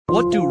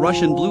What do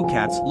Russian blue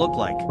cats look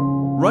like?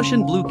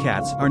 Russian blue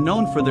cats are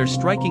known for their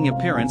striking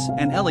appearance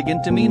and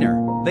elegant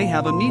demeanor. They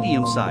have a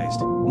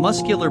medium-sized,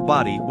 muscular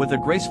body with a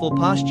graceful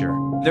posture.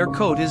 Their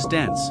coat is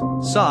dense,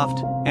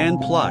 soft, and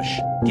plush,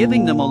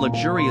 giving them a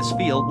luxurious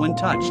feel when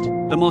touched.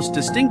 The most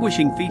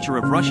distinguishing feature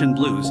of Russian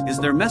blues is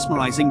their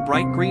mesmerizing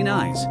bright green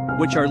eyes,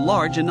 which are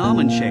large and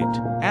almond-shaped,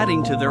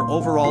 adding to their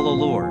overall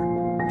allure.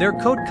 Their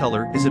coat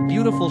color is a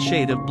beautiful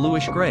shade of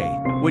bluish-gray,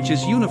 which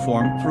is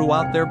uniform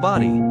throughout their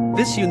body.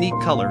 This unique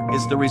color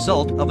is the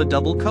result of a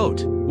double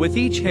coat, with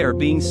each hair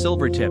being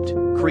silver-tipped,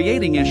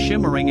 creating a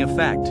shimmering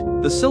effect.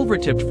 The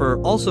silver-tipped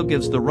fur also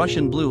gives the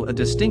Russian blue a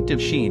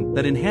distinctive sheen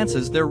that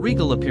enhances their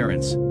regal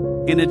appearance.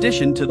 In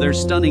addition to their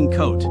stunning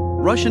coat,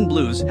 Russian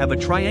blues have a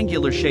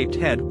triangular-shaped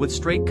head with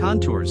straight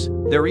contours.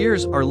 Their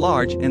ears are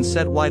large and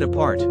set wide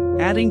apart,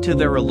 adding to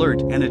their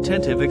alert and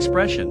attentive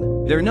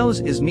expression. Their nose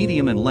is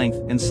medium in length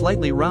and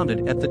slightly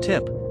rounded at the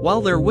tip,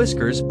 while their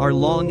whiskers are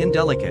long and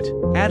delicate,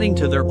 adding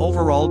to their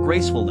overall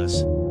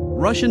gracefulness.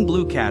 Russian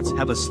blue cats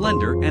have a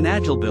slender and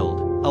agile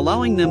build,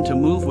 allowing them to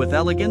move with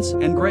elegance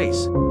and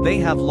grace. They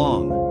have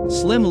long,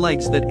 slim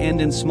legs that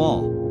end in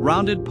small,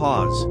 rounded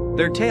paws.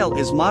 Their tail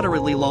is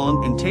moderately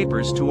long and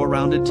tapers to a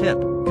rounded tip,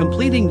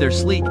 completing their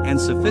sleek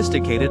and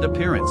sophisticated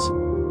appearance.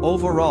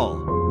 Overall,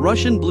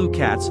 Russian blue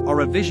cats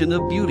are a vision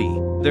of beauty.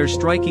 Their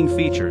striking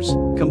features,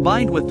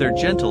 combined with their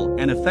gentle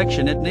and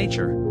affectionate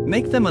nature,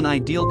 make them an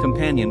ideal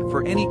companion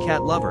for any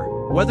cat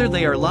lover, whether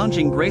they are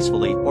lounging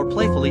gracefully or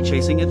playfully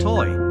chasing a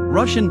toy.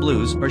 Russian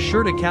blues are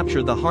sure to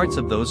capture the hearts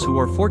of those who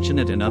are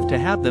fortunate enough to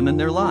have them in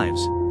their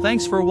lives.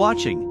 Thanks for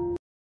watching.